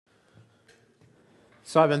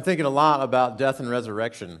So I've been thinking a lot about death and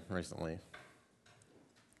resurrection recently.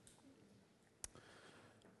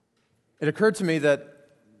 It occurred to me that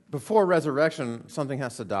before resurrection, something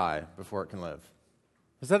has to die before it can live.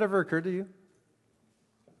 Has that ever occurred to you?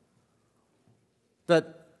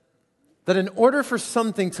 That in order for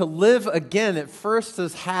something to live again, it first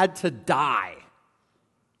has had to die.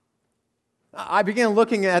 I began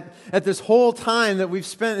looking at this whole time that we've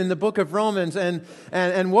spent in the book of Romans and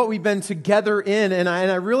what we've been together in, and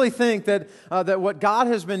I really think that what God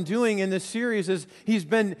has been doing in this series is He's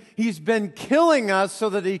been killing us so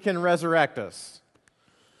that He can resurrect us.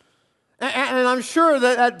 And I'm sure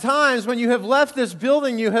that at times when you have left this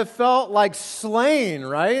building, you have felt like slain,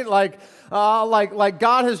 right? Like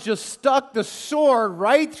God has just stuck the sword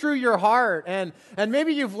right through your heart, and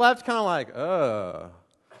maybe you've left kind of like, ugh.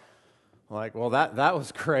 Like, well, that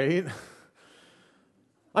was great.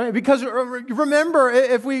 I mean, because remember,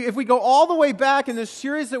 if we go all the way back in this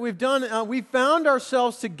series that we've done, we found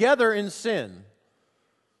ourselves together in sin.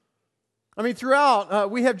 I mean, throughout,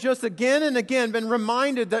 we have just again and again been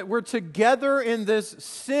reminded that we're together in this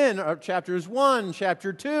sin. Chapters 1,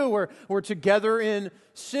 chapter 2, we're together in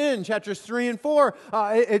sin. Chapters 3 and 4,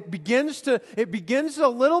 it begins a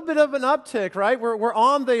little bit of an uptick, right? We're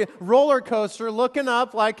on the roller coaster looking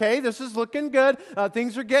up like, hey, this is looking good.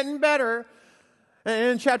 Things are getting better.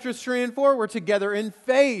 And in chapters 3 and 4, we're together in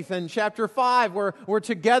faith. And chapter 5, we're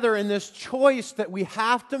together in this choice that we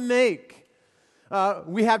have to make.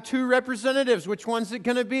 We have two representatives. Which one's it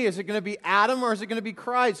going to be? Is it going to be Adam or is it going to be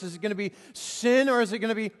Christ? Is it going to be sin or is it going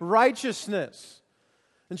to be righteousness?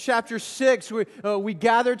 In chapter 6, we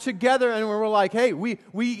gather together and we're like, hey,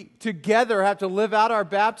 we together have to live out our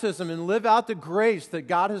baptism and live out the grace that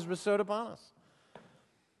God has bestowed upon us.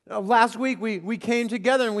 Last week, we came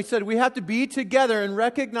together and we said we have to be together and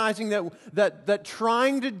recognizing that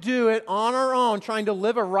trying to do it on our own, trying to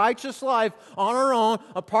live a righteous life on our own,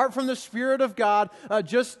 apart from the Spirit of God,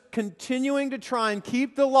 just continuing to try and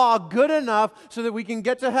keep the law good enough so that we can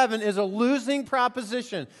get to heaven is a losing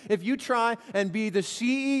proposition. If you try and be the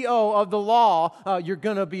CEO of the law, you're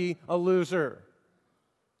going to be a loser.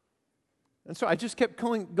 And so I just kept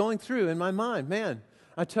going through in my mind, man,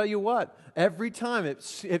 I tell you what, every time it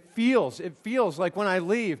feels like when I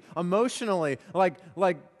leave emotionally,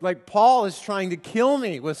 like Paul is trying to kill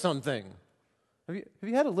me with something. Have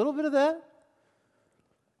you had a little bit of that?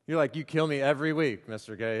 You're like, you kill me every week,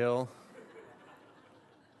 Mr. Cahill.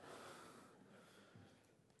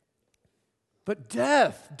 But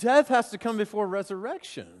death has to come before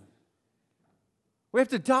resurrection. We have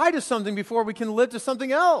to die to something before we can live to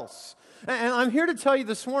something else. And I'm here to tell you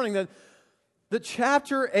this morning that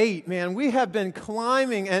chapter 8, man, we have been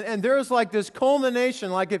climbing, and there's like this culmination.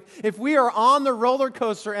 Like if we are on the roller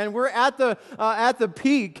coaster and we're at the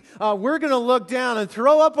peak, we're going to look down and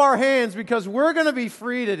throw up our hands because we're going to be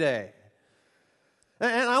free today.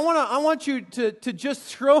 And I want you to just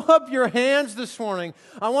throw up your hands this morning.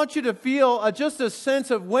 I want you to feel just a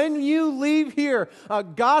sense of when you leave here,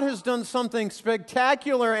 God has done something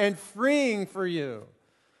spectacular and freeing for you.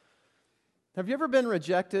 Have you ever been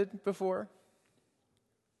rejected before?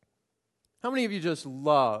 How many of you just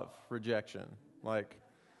love rejection? Like,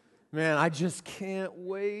 man, I just can't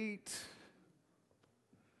wait.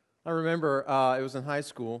 I remember it was in high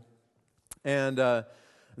school, and there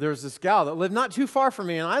was this gal that lived not too far from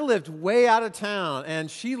me, and I lived way out of town, and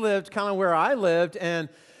she lived kind of where I lived, and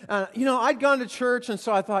I'd gone to church, and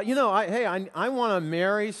so I thought, I want to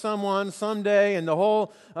marry someone someday, and the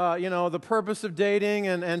whole, the purpose of dating,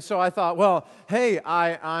 and so I thought, well, hey,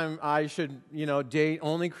 I should, date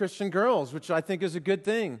only Christian girls, which I think is a good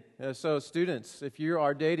thing. So students, if you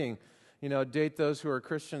are dating, date those who are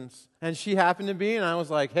Christians. And she happened to be, and I was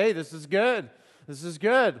like, hey, this is good. This is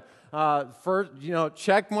good. First,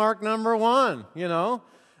 check mark number 1,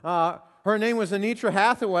 Her name was Anitra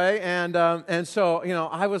Hathaway, and so,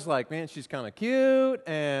 I was like, man, she's kind of cute,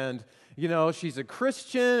 and, she's a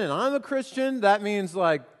Christian, and I'm a Christian. That means,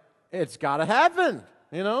 like, it's got to happen,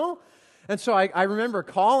 And so I remember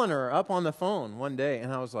calling her up on the phone one day,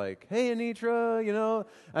 and I was like, hey, Anitra,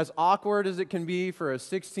 as awkward as it can be for a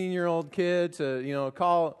 16-year-old kid to,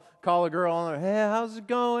 call a girl, and hey, how's it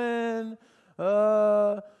going?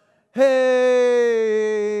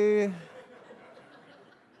 Hey...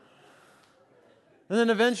 And then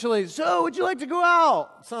eventually, so would you like to go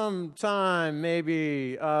out sometime,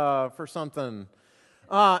 maybe, for something?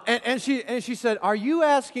 And she said, are you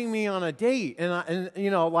asking me on a date? And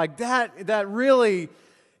like that really,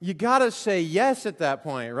 you got to say yes at that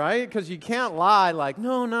point, right? Because you can't lie like,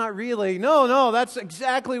 no, not really. No, that's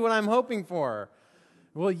exactly what I'm hoping for.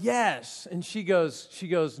 well, yes. And she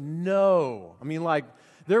goes, no. I mean, like,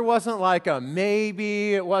 there wasn't like a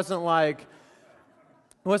maybe. It wasn't like,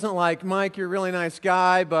 Mike, you're a really nice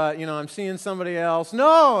guy, but, I'm seeing somebody else.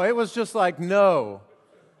 No, it was just like, no.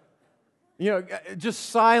 Just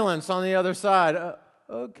silence on the other side.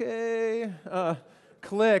 Okay.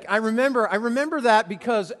 Click. I remember that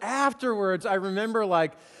because afterwards I remember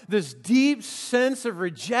like this deep sense of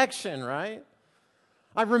rejection, right?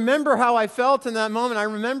 I remember how I felt in that moment. I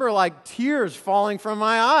remember like tears falling from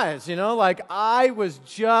my eyes, like I was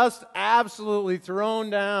just absolutely thrown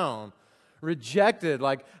down, rejected.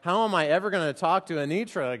 Like, how am I ever going to talk to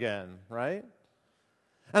Anitra again, right?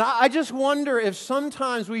 And I just wonder if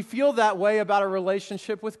sometimes we feel that way about a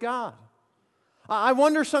relationship with God. I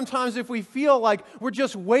wonder sometimes if we feel like we're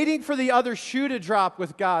just waiting for the other shoe to drop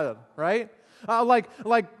with God, right?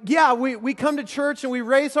 We come to church and we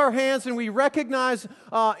raise our hands and we recognize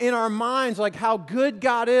in our minds like how good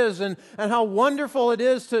God is and how wonderful it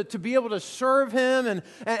is to be able to serve Him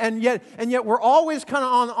and yet we're always kind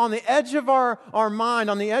of on the edge of our mind,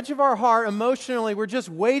 on the edge of our heart emotionally. We're just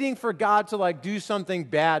waiting for God to like do something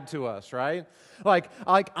bad to us, right? Like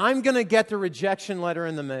I'm going to get the rejection letter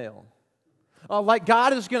in the mail. Like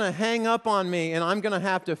God is going to hang up on me and I'm going to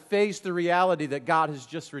have to face the reality that God has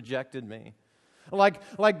just rejected me.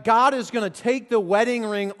 Like God is going to take the wedding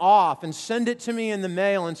ring off and send it to me in the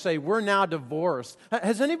mail and say, we're now divorced.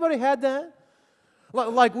 Has anybody had that?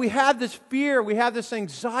 Like we have this fear, we have this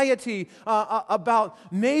anxiety about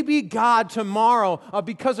maybe God tomorrow,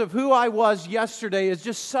 because of who I was yesterday, is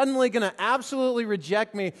just suddenly going to absolutely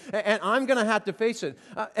reject me and I'm going to have to face it.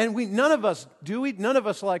 And none of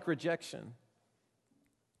us like rejection.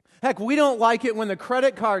 Heck, we don't like it when the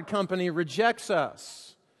credit card company rejects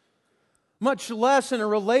us. Much less in a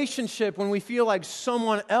relationship when we feel like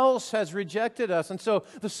someone else has rejected us. And so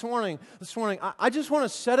this morning, I just want to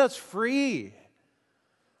set us free.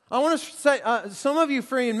 I want to set some of you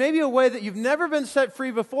free in maybe a way that you've never been set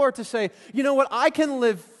free before, to say, you know what, I can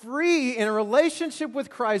live free in a relationship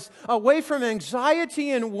with Christ, away from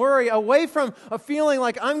anxiety and worry, away from a feeling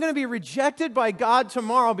like I'm going to be rejected by God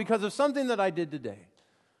tomorrow because of something that I did today.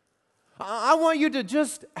 I want you to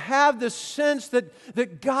just have the sense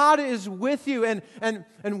that God is with you. And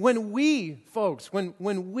when we, folks,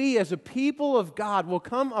 when we as a people of God will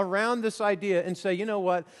come around this idea and say, you know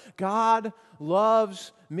what, God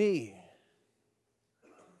loves me.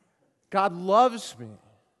 God loves me.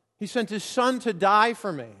 He sent His Son to die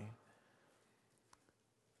for me.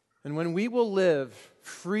 And when we will live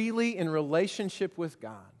freely in relationship with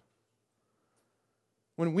God,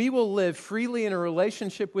 when we will live freely in a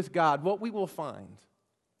relationship with God, what we will find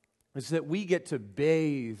is that we get to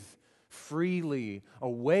bathe freely,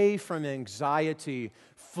 away from anxiety,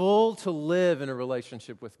 full to live in a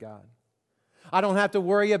relationship with God. I don't have to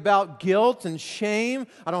worry about guilt and shame.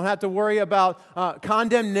 I don't have to worry about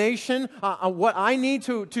condemnation. What I need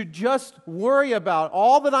to just worry about,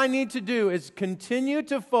 all that I need to do is continue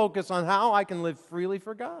to focus on how I can live freely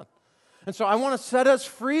for God. And so I want to set us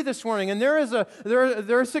free this morning. And there's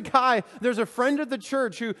a guy, there's a friend of the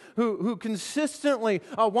church who consistently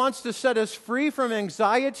wants to set us free from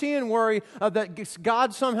anxiety and worry that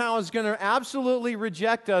God somehow is going to absolutely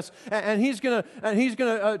reject us, and he's going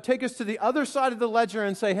to take us to the other side of the ledger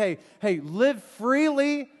and say, hey, live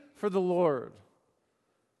freely for the Lord.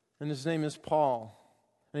 And his name is Paul,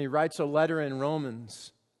 and he writes a letter in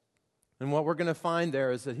Romans. And what we're going to find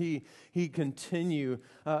there is that he continues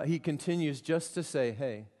just to say,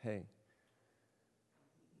 hey,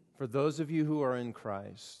 for those of you who are in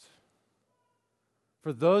Christ,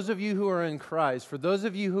 for those of you who are in Christ, for those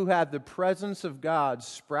of you who have the presence of God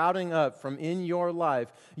sprouting up from in your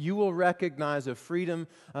life, you will recognize a freedom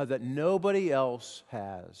that nobody else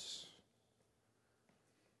has.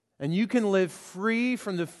 And you can live free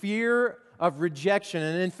from the fear of rejection.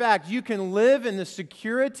 And in fact, you can live in the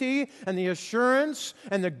security and the assurance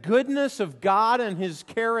and the goodness of God and His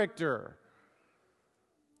character.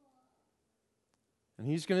 And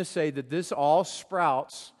he's going to say that this all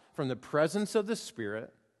sprouts from the presence of the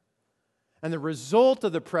Spirit and the result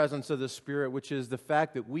of the presence of the Spirit, which is the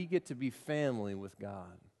fact that we get to be family with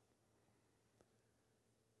God.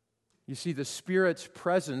 You see, the Spirit's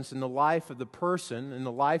presence in the life of the person, in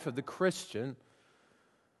the life of the Christian,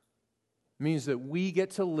 means that we get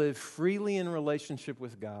to live freely in relationship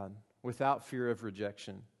with God without fear of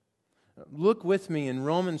rejection. Look with me in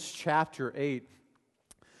Romans chapter 8.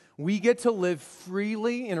 We get to live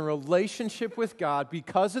freely in a relationship with God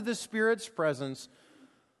because of the Spirit's presence,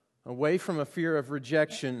 away from a fear of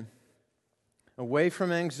rejection, away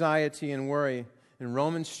from anxiety and worry. In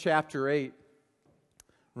Romans chapter 8,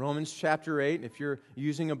 Romans chapter 8, if you're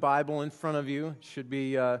using a Bible in front of you, it should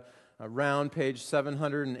be around page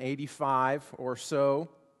 785 or so.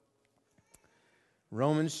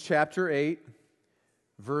 Romans chapter 8,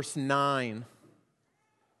 verse 9.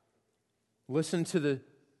 Listen to the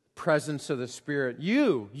presence of the Spirit.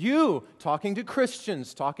 You, talking to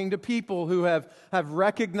Christians, talking to people who have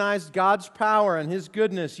recognized God's power and His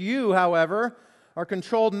goodness. You, however, are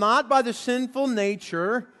controlled not by the sinful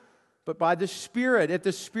nature, but by the Spirit, if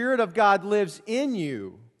the Spirit of God lives in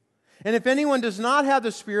you. And if anyone does not have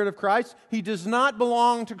the Spirit of Christ, he does not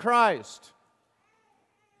belong to Christ.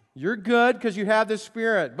 You're good because you have the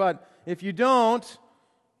Spirit, but if you don't,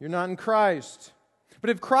 you're not in Christ. But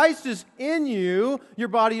if Christ is in you, your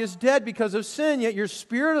body is dead because of sin, yet your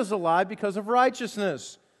spirit is alive because of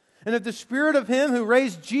righteousness. And if the Spirit of Him who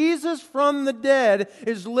raised Jesus from the dead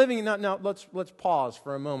is living... Now let's pause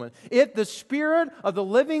for a moment. If the Spirit of the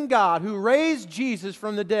living God who raised Jesus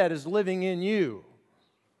from the dead is living in you,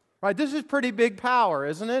 right? This is pretty big power,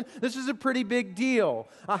 isn't it? This is a pretty big deal.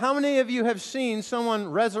 How many of you have seen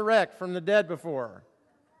someone resurrect from the dead before?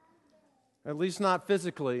 At least not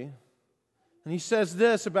physically. And he says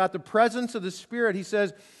this about the presence of the Spirit. He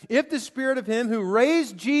says, if the Spirit of Him who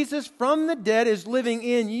raised Jesus from the dead is living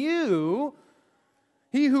in you,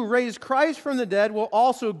 He who raised Christ from the dead will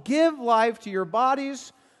also give life to your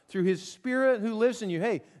bodies through His Spirit who lives in you.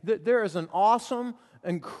 Hey, there is an awesome,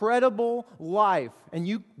 incredible life, and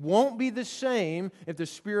you won't be the same if the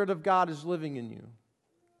Spirit of God is living in you.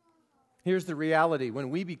 Here's the reality.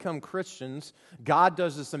 When we become Christians, God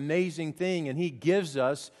does this amazing thing, and He gives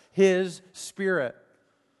us His Spirit.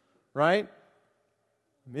 Right?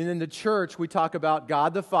 I mean, in the church, we talk about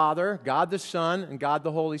God the Father, God the Son, and God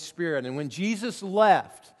the Holy Spirit. And when Jesus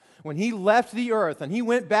left, when He left the earth and He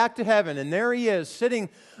went back to heaven, and there He is sitting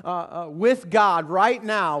with God right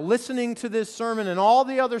now, listening to this sermon and all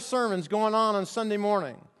the other sermons going on Sunday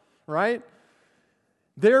morning, right?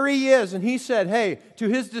 There He is, and He said, hey, to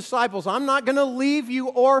His disciples, I'm not going to leave you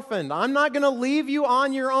orphaned. I'm not going to leave you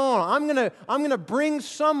on your own. I'm going to bring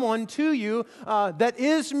someone to you that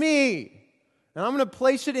is Me. And I'm going to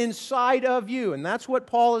place it inside of you. And that's what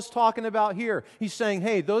Paul is talking about here. He's saying,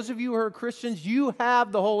 hey, those of you who are Christians, you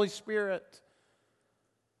have the Holy Spirit.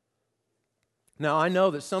 Now, I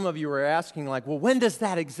know that some of you are asking, like, well, when does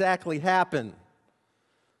that exactly happen?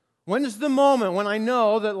 When is the moment when I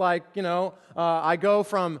know that, I go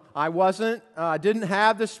from I didn't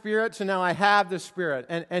have the Spirit to now I have the Spirit?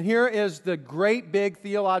 And here is the great big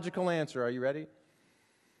theological answer. Are you ready?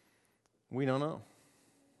 We don't know.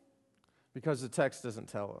 Because the text doesn't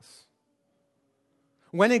tell us.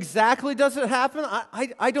 When exactly does it happen?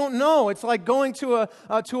 I don't know. It's like going to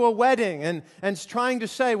a wedding and trying to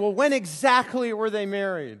say, well, when exactly were they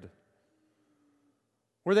married?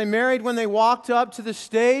 Were they married when they walked up to the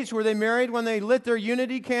stage? Were they married when they lit their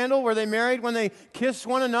unity candle? Were they married when they kissed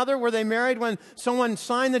one another? Were they married when someone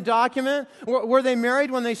signed the document? Were they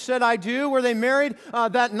married when they said, I do? Were they married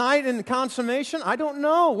that night in consummation? I don't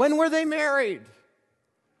know. When were they married?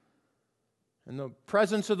 In the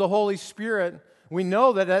presence of the Holy Spirit, we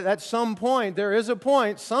know that at some point, there is a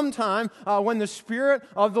point, sometime, when the Spirit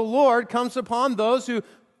of the Lord comes upon those who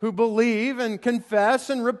believe and confess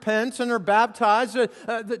and repent and are baptized.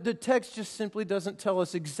 The text just simply doesn't tell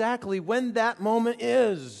us exactly when that moment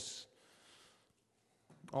is.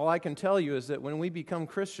 All I can tell you is that when we become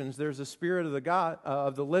Christians, there's a Spirit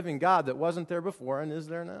of the living God that wasn't there before and is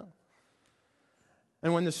there now.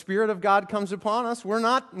 And when the Spirit of God comes upon us, we're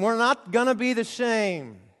not going to be the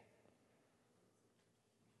same.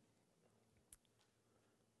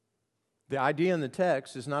 The idea in the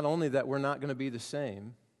text is not only that we're not going to be the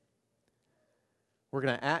same, we're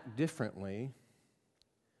going to act differently,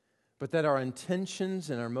 but that our intentions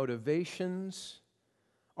and our motivations,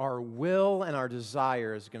 our will and our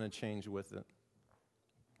desire is going to change with it.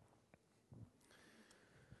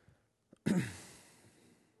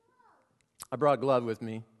 I brought a glove with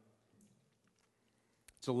me.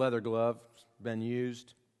 It's a leather glove. It's been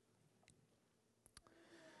used.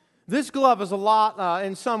 This glove is a lot,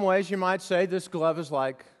 in some ways you might say, this glove is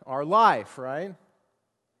like our life, right?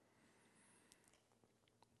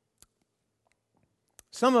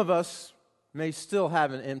 Some of us may still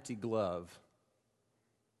have an empty glove.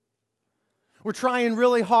 We're trying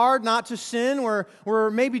really hard not to sin.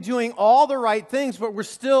 We're maybe doing all the right things, but we're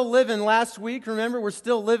still living. Last week, remember, we're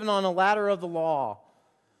still living on a ladder of the law.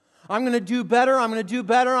 I'm going to do better, I'm going to do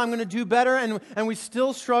better, I'm going to do better, and we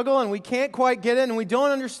still struggle, and we can't quite get it, and we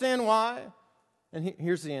don't understand why. And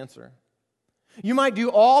here's the answer. You might do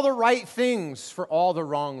all the right things for all the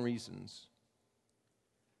wrong reasons.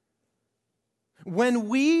 When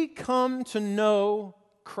we come to know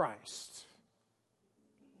Christ.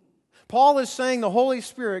 Paul is saying the Holy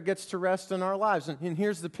Spirit gets to rest in our lives. And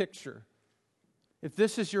here's the picture. If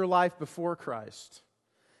this is your life before Christ,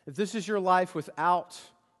 if this is your life without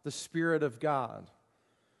the Spirit of God,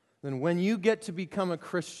 then when you get to become a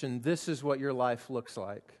Christian, this is what your life looks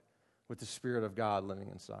like with the Spirit of God living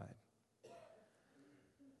inside.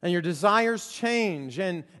 And your desires change,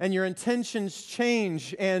 and your intentions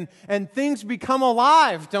change, and things become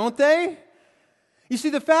alive, don't they? You see,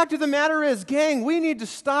 the fact of the matter is, gang, we need to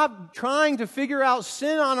stop trying to figure out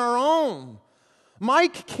sin on our own.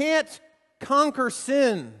 Mike can't conquer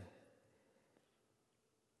sin,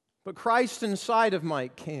 but Christ inside of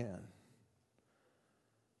Mike can.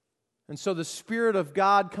 And so the Spirit of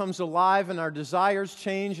God comes alive, and our desires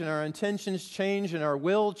change, and our intentions change, and our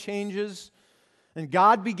will changes. And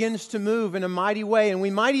God begins to move in a mighty way, and we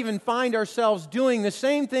might even find ourselves doing the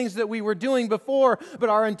same things that we were doing before, but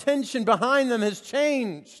our intention behind them has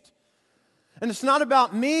changed. And it's not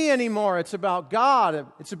about me anymore, it's about God.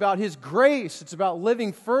 It's about His grace. It's about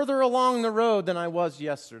living further along the road than I was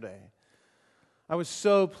yesterday. I was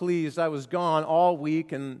so pleased. I was gone all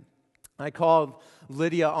week, and I called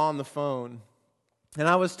Lydia on the phone. And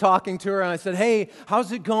I was talking to her, and I said, "Hey,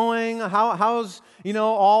 how's it going? How's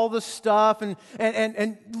all the stuff?"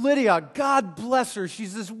 And Lydia, God bless her,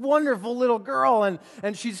 she's this wonderful little girl,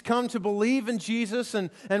 and she's come to believe in Jesus and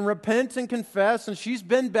repent and confess, and she's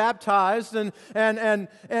been baptized, and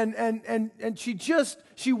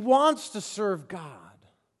she wants to serve God.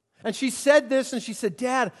 And she said this, and she said,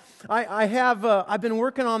 "Dad, I've been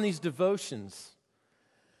working on these devotions."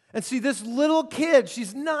 And see, this little kid,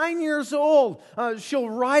 she's 9 years old. She'll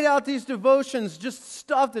write out these devotions, just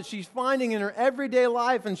stuff that she's finding in her everyday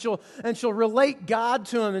life, and she'll relate God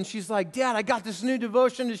to him. And she's like, "Dad, I got this new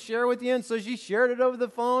devotion to share with you." And so she shared it over the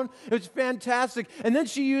phone. It was fantastic. And then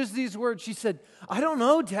she used these words. She said, "I don't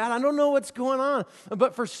know, Dad. I don't know what's going on.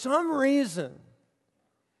 But for some reason,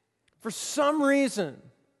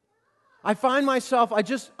 I find myself,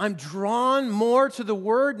 I'm drawn more to the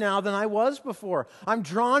Word now than I was before. I'm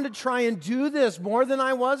drawn to try and do this more than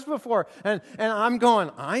I was before." And I'm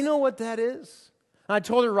going, "I know what that is." And I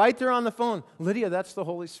told her right there on the phone, "Lydia, that's the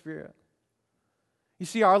Holy Spirit." You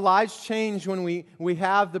see, our lives change when we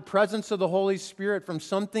have the presence of the Holy Spirit from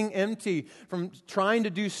something empty, from trying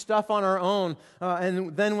to do stuff on our own.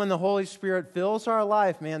 And then when the Holy Spirit fills our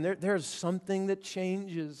life, man, there's something that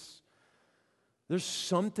changes. There's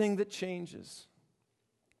something that changes.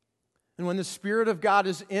 And when the Spirit of God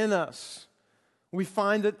is in us, we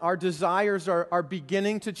find that our desires are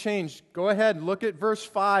beginning to change. Go ahead, look at verse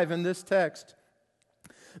 5 in this text.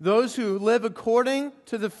 "Those who live according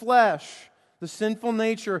to the flesh," the sinful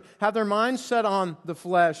nature, "have their minds set on the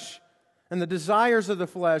flesh and the desires of the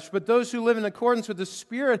flesh. But those who live in accordance with the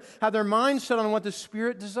Spirit have their minds set on what the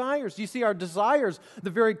Spirit desires." You see, our desires, the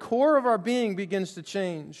very core of our being, begins to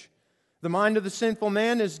change. "The mind of the sinful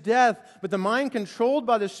man is death, but the mind controlled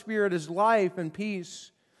by the Spirit is life and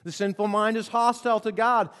peace. The sinful mind is hostile to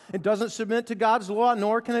God. It doesn't submit to God's law,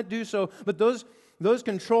 nor can it do so. But those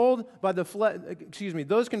controlled by the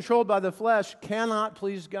flesh cannot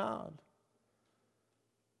please God."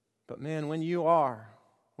 But man, when you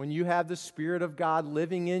have the Spirit of God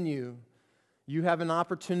living in you, you have an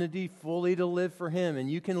opportunity fully to live for Him,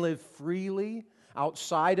 and you can live freely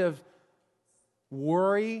outside of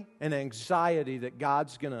worry and anxiety that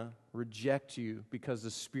God's going to reject you because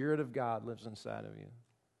the Spirit of God lives inside of you.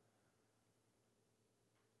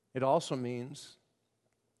 It also means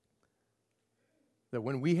that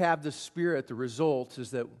when we have the Spirit, the result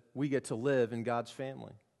is that we get to live in God's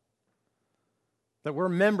family. That we're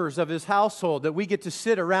members of His household, that we get to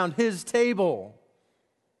sit around His table.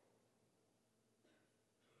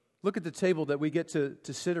 Look at the table that we get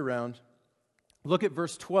to sit around. Look at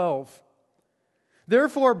verse 12.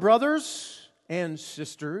 "Therefore, brothers and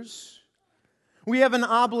sisters, we have an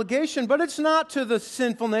obligation, but it's not to the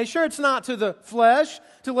sinful nature, it's not to the flesh,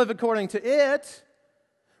 to live according to it.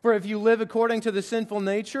 For if you live according to the sinful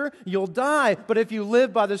nature, you'll die. But if you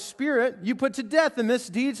live by the Spirit, you put to death the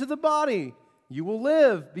misdeeds of the body. You will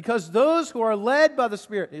live, because those who are led by the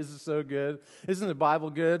Spirit..." Isn't it so good? Isn't the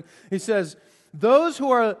Bible good? He says, "Those who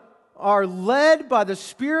are led by the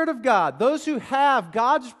Spirit of God," those who have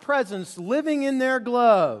God's presence living in their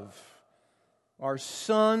glove, "are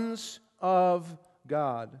sons of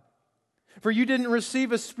God. For you didn't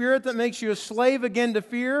receive a spirit that makes you a slave again to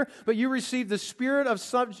fear, but you received the Spirit of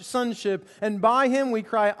sonship, and by Him we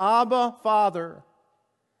cry, 'Abba, Father.'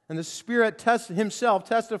 And the Spirit Himself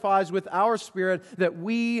testifies with our spirit that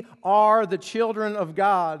we are the children of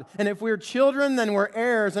God. And if we're children, then we're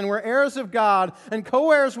heirs, and we're heirs of God, and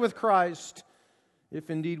co-heirs with Christ, if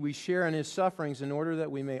indeed we share in his sufferings, in order that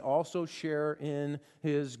we may also share in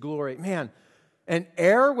his glory. Man, an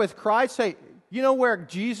heir with Christ. Hey, you know where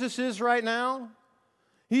Jesus is right now?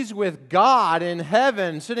 He's with God in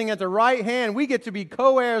heaven, sitting at the right hand. We get to be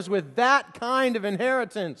co-heirs with that kind of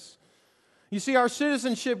inheritance. You see, our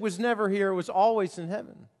citizenship was never here. It was always in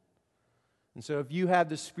heaven. And so if you have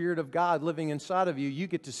the Spirit of God living inside of you, you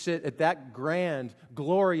get to sit at that grand,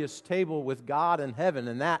 glorious table with God in heaven,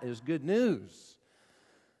 and that is good news.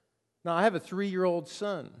 Now, I have a 3-year-old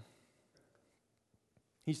son.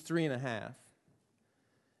 He's 3.5,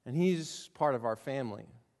 and he's part of our family.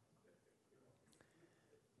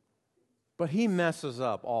 But he messes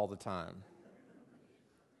up all the time.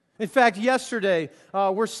 In fact, yesterday,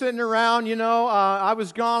 we're sitting around, I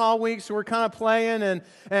was gone all week, so we're kind of playing,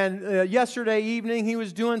 and yesterday evening he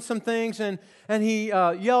was doing some things, and he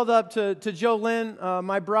yelled up to Jolynn,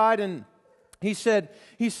 my bride, and he said,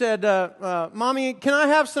 Mommy, can I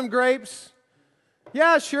have some grapes?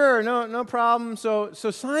 Yeah, sure, no problem. So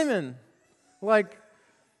Simon,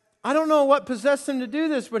 I don't know what possessed him to do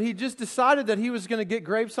this, but he just decided that he was going to get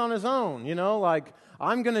grapes on his own,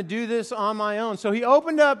 I'm going to do this on my own. So he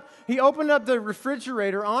opened up the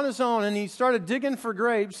refrigerator on his own, and he started digging for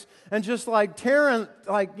grapes and just tearing,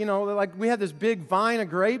 we had this big vine of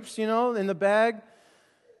grapes, in the bag.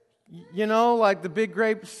 The big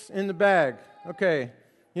grapes in the bag. Okay.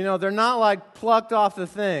 They're not plucked off the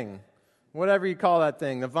thing, whatever you call that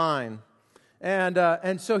thing, the vine.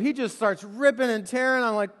 And so he just starts ripping and tearing.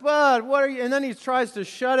 I'm like, Bud, what are you? And then he tries to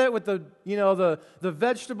shut it with the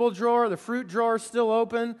vegetable drawer, the fruit drawer still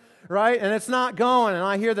open, right? And it's not going. And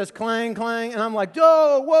I hear this clang, clang, and I'm like,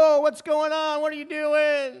 whoa, what's going on? What are you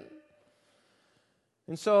doing?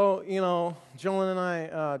 And so, Jolyn and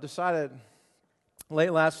I decided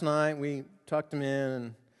late last night, we tucked him in,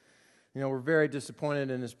 and, we're very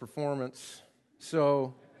disappointed in his performance.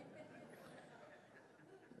 So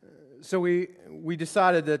we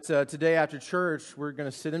decided that today after church, we're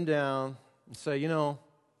going to sit him down and say,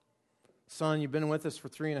 son, you've been with us for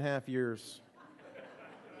 3.5 years.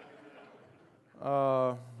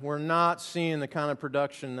 We're not seeing the kind of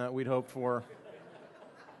production that we'd hoped for.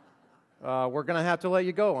 We're going to have to let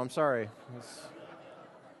you go. I'm sorry.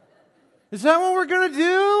 Is that what we're going to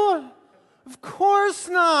do? Of course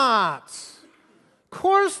not. Of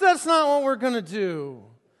course that's not what we're going to do.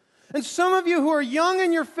 And some of you who are young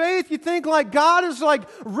in your faith, you think God is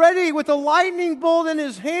ready with a lightning bolt in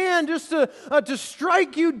his hand just to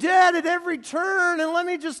strike you dead at every turn. And let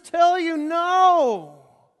me just tell you, no.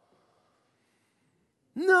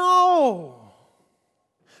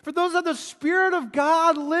 For those of the Spirit of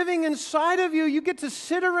God living inside of you, you get to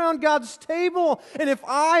sit around God's table. And if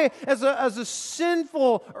I, as a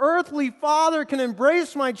sinful earthly father, can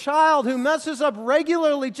embrace my child who messes up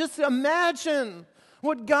regularly, just imagine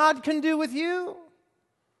what God can do with you.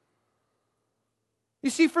 You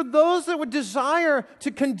see, for those that would desire to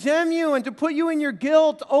condemn you and to put you in your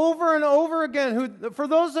guilt over and over again, for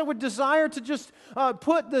those that would desire to just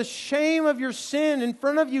put the shame of your sin in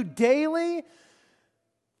front of you daily,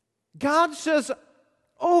 God says,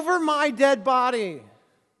 over my dead body.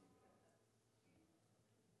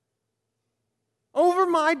 Over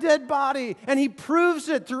my dead body. And he proves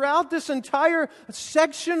it throughout this entire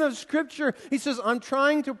section of Scripture. He says, I'm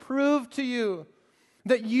trying to prove to you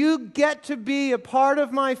that you get to be a part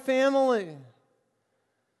of my family.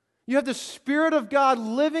 You have the Spirit of God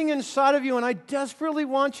living inside of you, and I desperately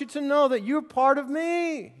want you to know that you're part of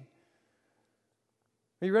me.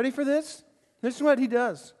 Are you ready for this? This is what he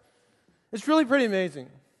does. It's really pretty amazing.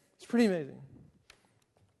 It's pretty amazing.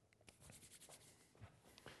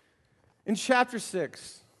 In chapter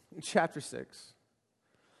 6,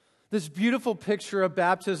 this beautiful picture of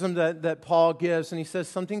baptism that Paul gives, and he says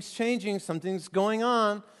something's changing, something's going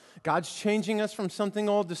on. God's changing us from something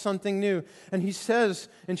old to something new. And he says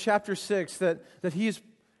in chapter 6 that he's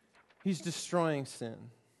destroying sin.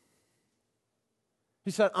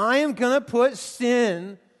 He said, I am going to put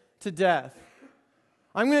sin to death.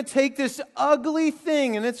 I'm going to take this ugly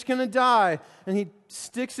thing and it's going to die. And he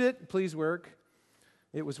sticks it, please work.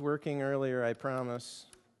 It was working earlier, I promise.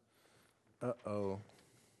 Uh-oh.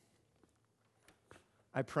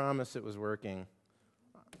 I promise it was working.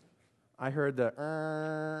 I heard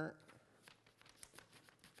the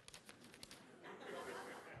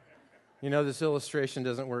this illustration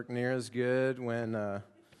doesn't work near as good when...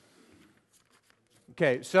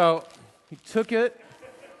 Okay, so he took it.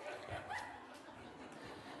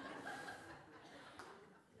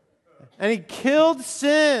 And he killed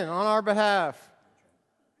sin on our behalf.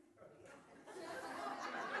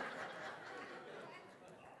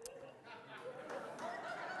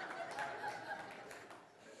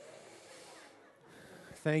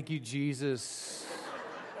 Thank you, Jesus.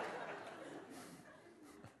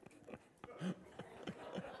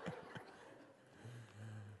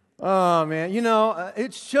 Oh, man.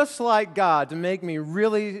 It's just like God to make me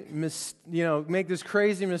really, make this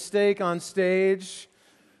crazy mistake on stage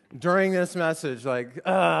during this message.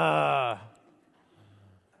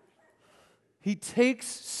 He takes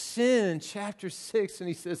sin in chapter 6 and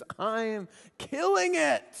he says, I am killing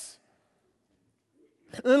it.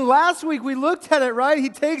 And then last week we looked at it, right? He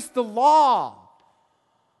takes the law.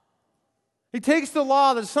 He takes the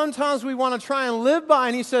law that sometimes we want to try and live by,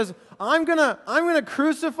 and he says, I'm gonna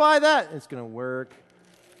crucify that. It's gonna work.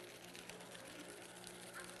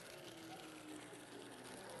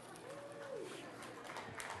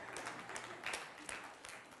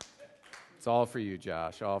 It's all for you,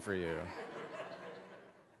 Josh, all for you.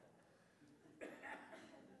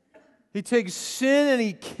 He takes sin and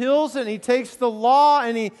he kills it, and he takes the law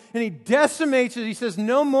and he decimates it. He says,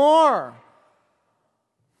 no more.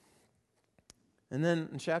 And then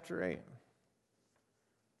in chapter 8, he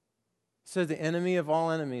says, the enemy of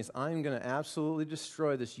all enemies, I'm going to absolutely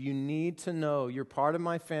destroy this. You need to know you're part of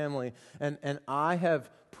my family, and I have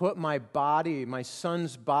put my body, my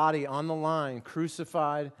son's body on the line,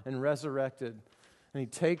 crucified and resurrected. And he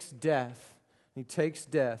takes death. He takes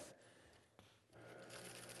death.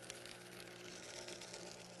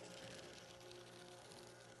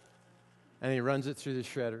 And he runs it through the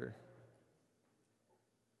shredder.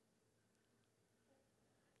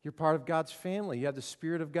 You're part of God's family. You have the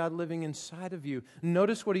Spirit of God living inside of you.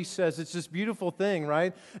 Notice what he says. It's this beautiful thing,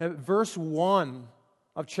 right? Verse 1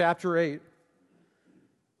 of chapter 8.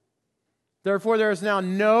 Therefore, there is now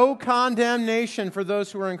no condemnation for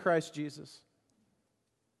those who are in Christ Jesus.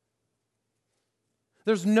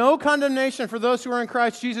 There's no condemnation for those who are in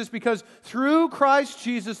Christ Jesus, because through Christ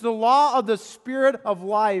Jesus, the law of the Spirit of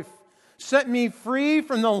life set me free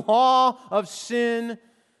from the law of sin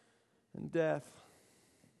and death.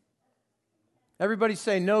 Everybody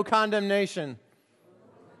say, no condemnation.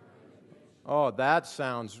 Oh, that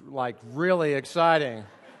sounds like really exciting.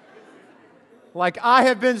 Like I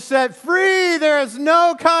have been set free. There is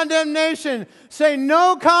no condemnation. Say,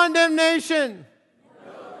 no condemnation.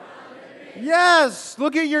 No condemnation. Yes.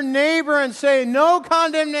 Look at your neighbor and say, no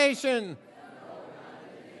condemnation.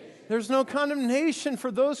 There's no condemnation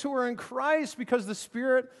for those who are in Christ, because the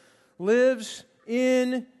Spirit lives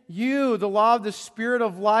in you. The law of the Spirit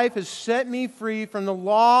of life has set me free from the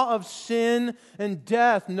law of sin and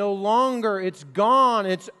death. No longer. It's gone.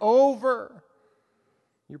 It's over.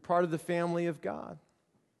 You're part of the family of God.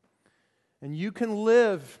 And you can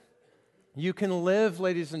live. You can live,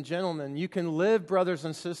 ladies and gentlemen. You can live, brothers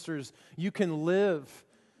and sisters. You can live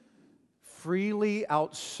freely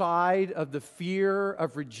outside of the fear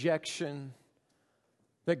of rejection,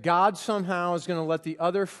 that God somehow is going to let the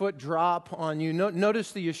other foot drop on you.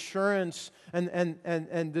 Notice the assurance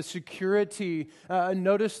and the security.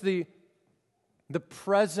 Notice the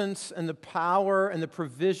presence and the power and the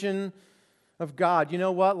provision of God. You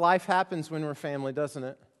know what? Life happens when we're family, doesn't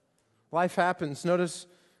it? Life happens. Notice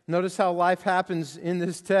how life happens in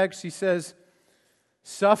this text. He says,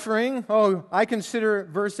 suffering. Oh, I consider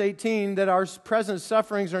verse 18 that our present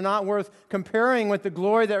sufferings are not worth comparing with the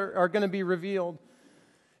glory that are going to be revealed.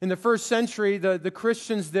 In the first century, the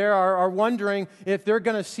Christians there are wondering if they're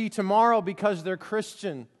going to see tomorrow because they're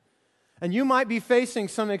Christian. And you might be facing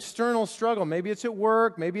some external struggle. Maybe it's at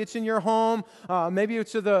work. Maybe it's in your home. Maybe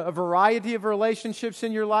it's with a variety of relationships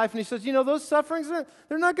in your life. And he says, those sufferings,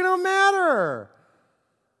 they're not going to matter.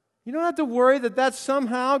 You don't have to worry that that's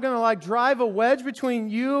somehow going to drive a wedge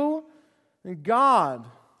between you and God.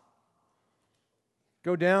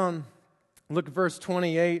 Go down, look at verse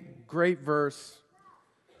 28, great verse.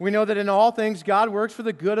 We know that in all things God works for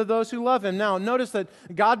the good of those who love Him. Now, notice that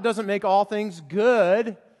God doesn't make all things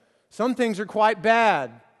good. Some things are quite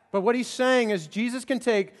bad. But what He's saying is Jesus can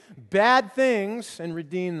take bad things and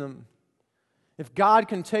redeem them. If God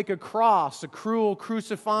can take a cross, a cruel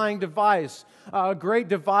crucifying device, a great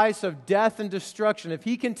device of death and destruction, if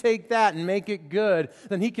He can take that and make it good,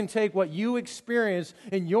 then He can take what you experience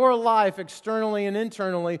in your life externally and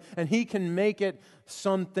internally, and He can make it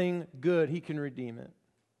something good. He can redeem it.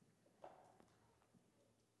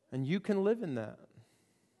 And you can live in that.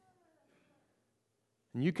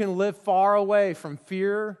 And you can live far away from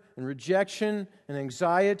fear and rejection and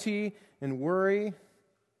anxiety and worry.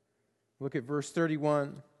 Look at verse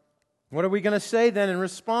 31. What are we going to say then in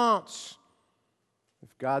response?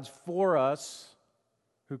 If God's for us,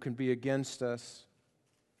 who can be against us?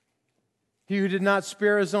 He who did not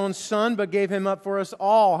spare his own Son, but gave him up for us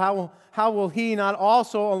all, how will he not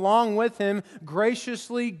also, along with him,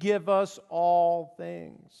 graciously give us all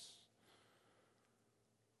things?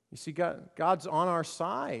 You see, God's on our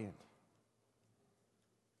side.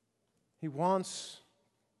 He wants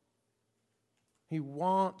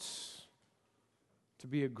to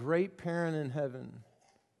be a great parent in heaven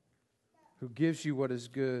who gives you what is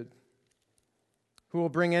good, who will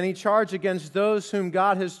bring any charge against those whom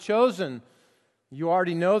God has chosen. You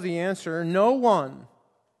already know the answer. No one.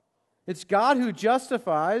 It's God who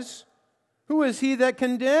justifies. Who is he that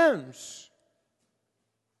condemns?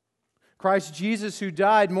 Christ Jesus, who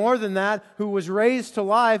died, more than that, who was raised to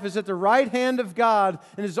life, is at the right hand of God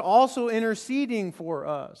and is also interceding for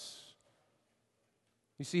us.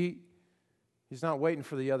 You see, he's not waiting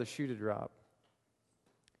for the other shoe to drop.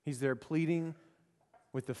 He's there pleading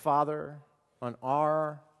with the Father on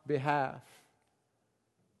our behalf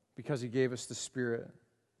because he gave us the Spirit.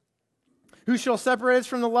 Who shall separate us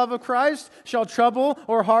from the love of Christ? Shall trouble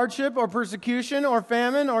or hardship or persecution or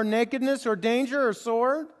famine or nakedness or danger or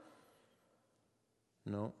sword?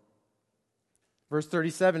 No. Verse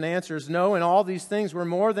 37 answers, no, in all these things we're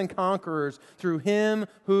more than conquerors through him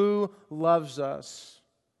who loves us.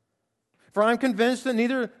 For I'm convinced that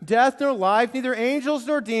neither death nor life, neither angels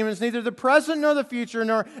nor demons, neither the present nor the future,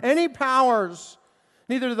 nor any powers,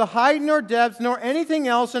 neither the height nor depth, nor anything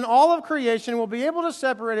else in all of creation will be able to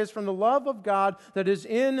separate us from the love of God that is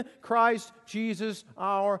in Christ Jesus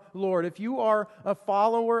our Lord. If you are a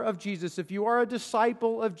follower of Jesus, if you are a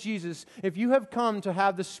disciple of Jesus, if you have come to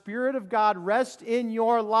have the Spirit of God rest in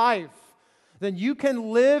your life, then you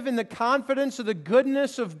can live in the confidence of the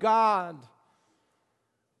goodness of God.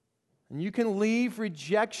 And you can leave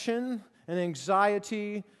rejection and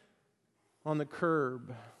anxiety on the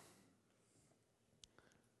curb.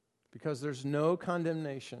 Because there's no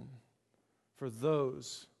condemnation for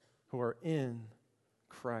those who are in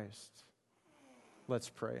Christ. Let's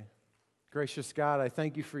pray. Gracious God, I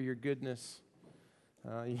thank you for your goodness.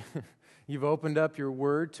 You've opened up your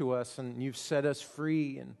word to us and you've set us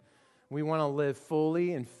free. And we want to live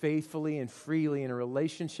fully and faithfully and freely in a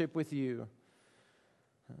relationship with you.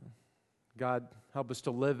 God, help us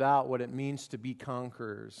to live out what it means to be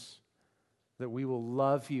conquerors, that we will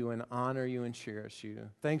love you and honor you and cherish you.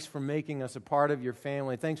 Thanks for making us a part of your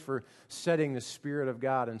family. Thanks for setting the Spirit of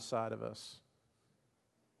God inside of us.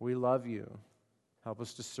 We love you. Help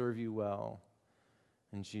us to serve you well.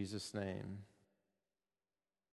 In Jesus' name.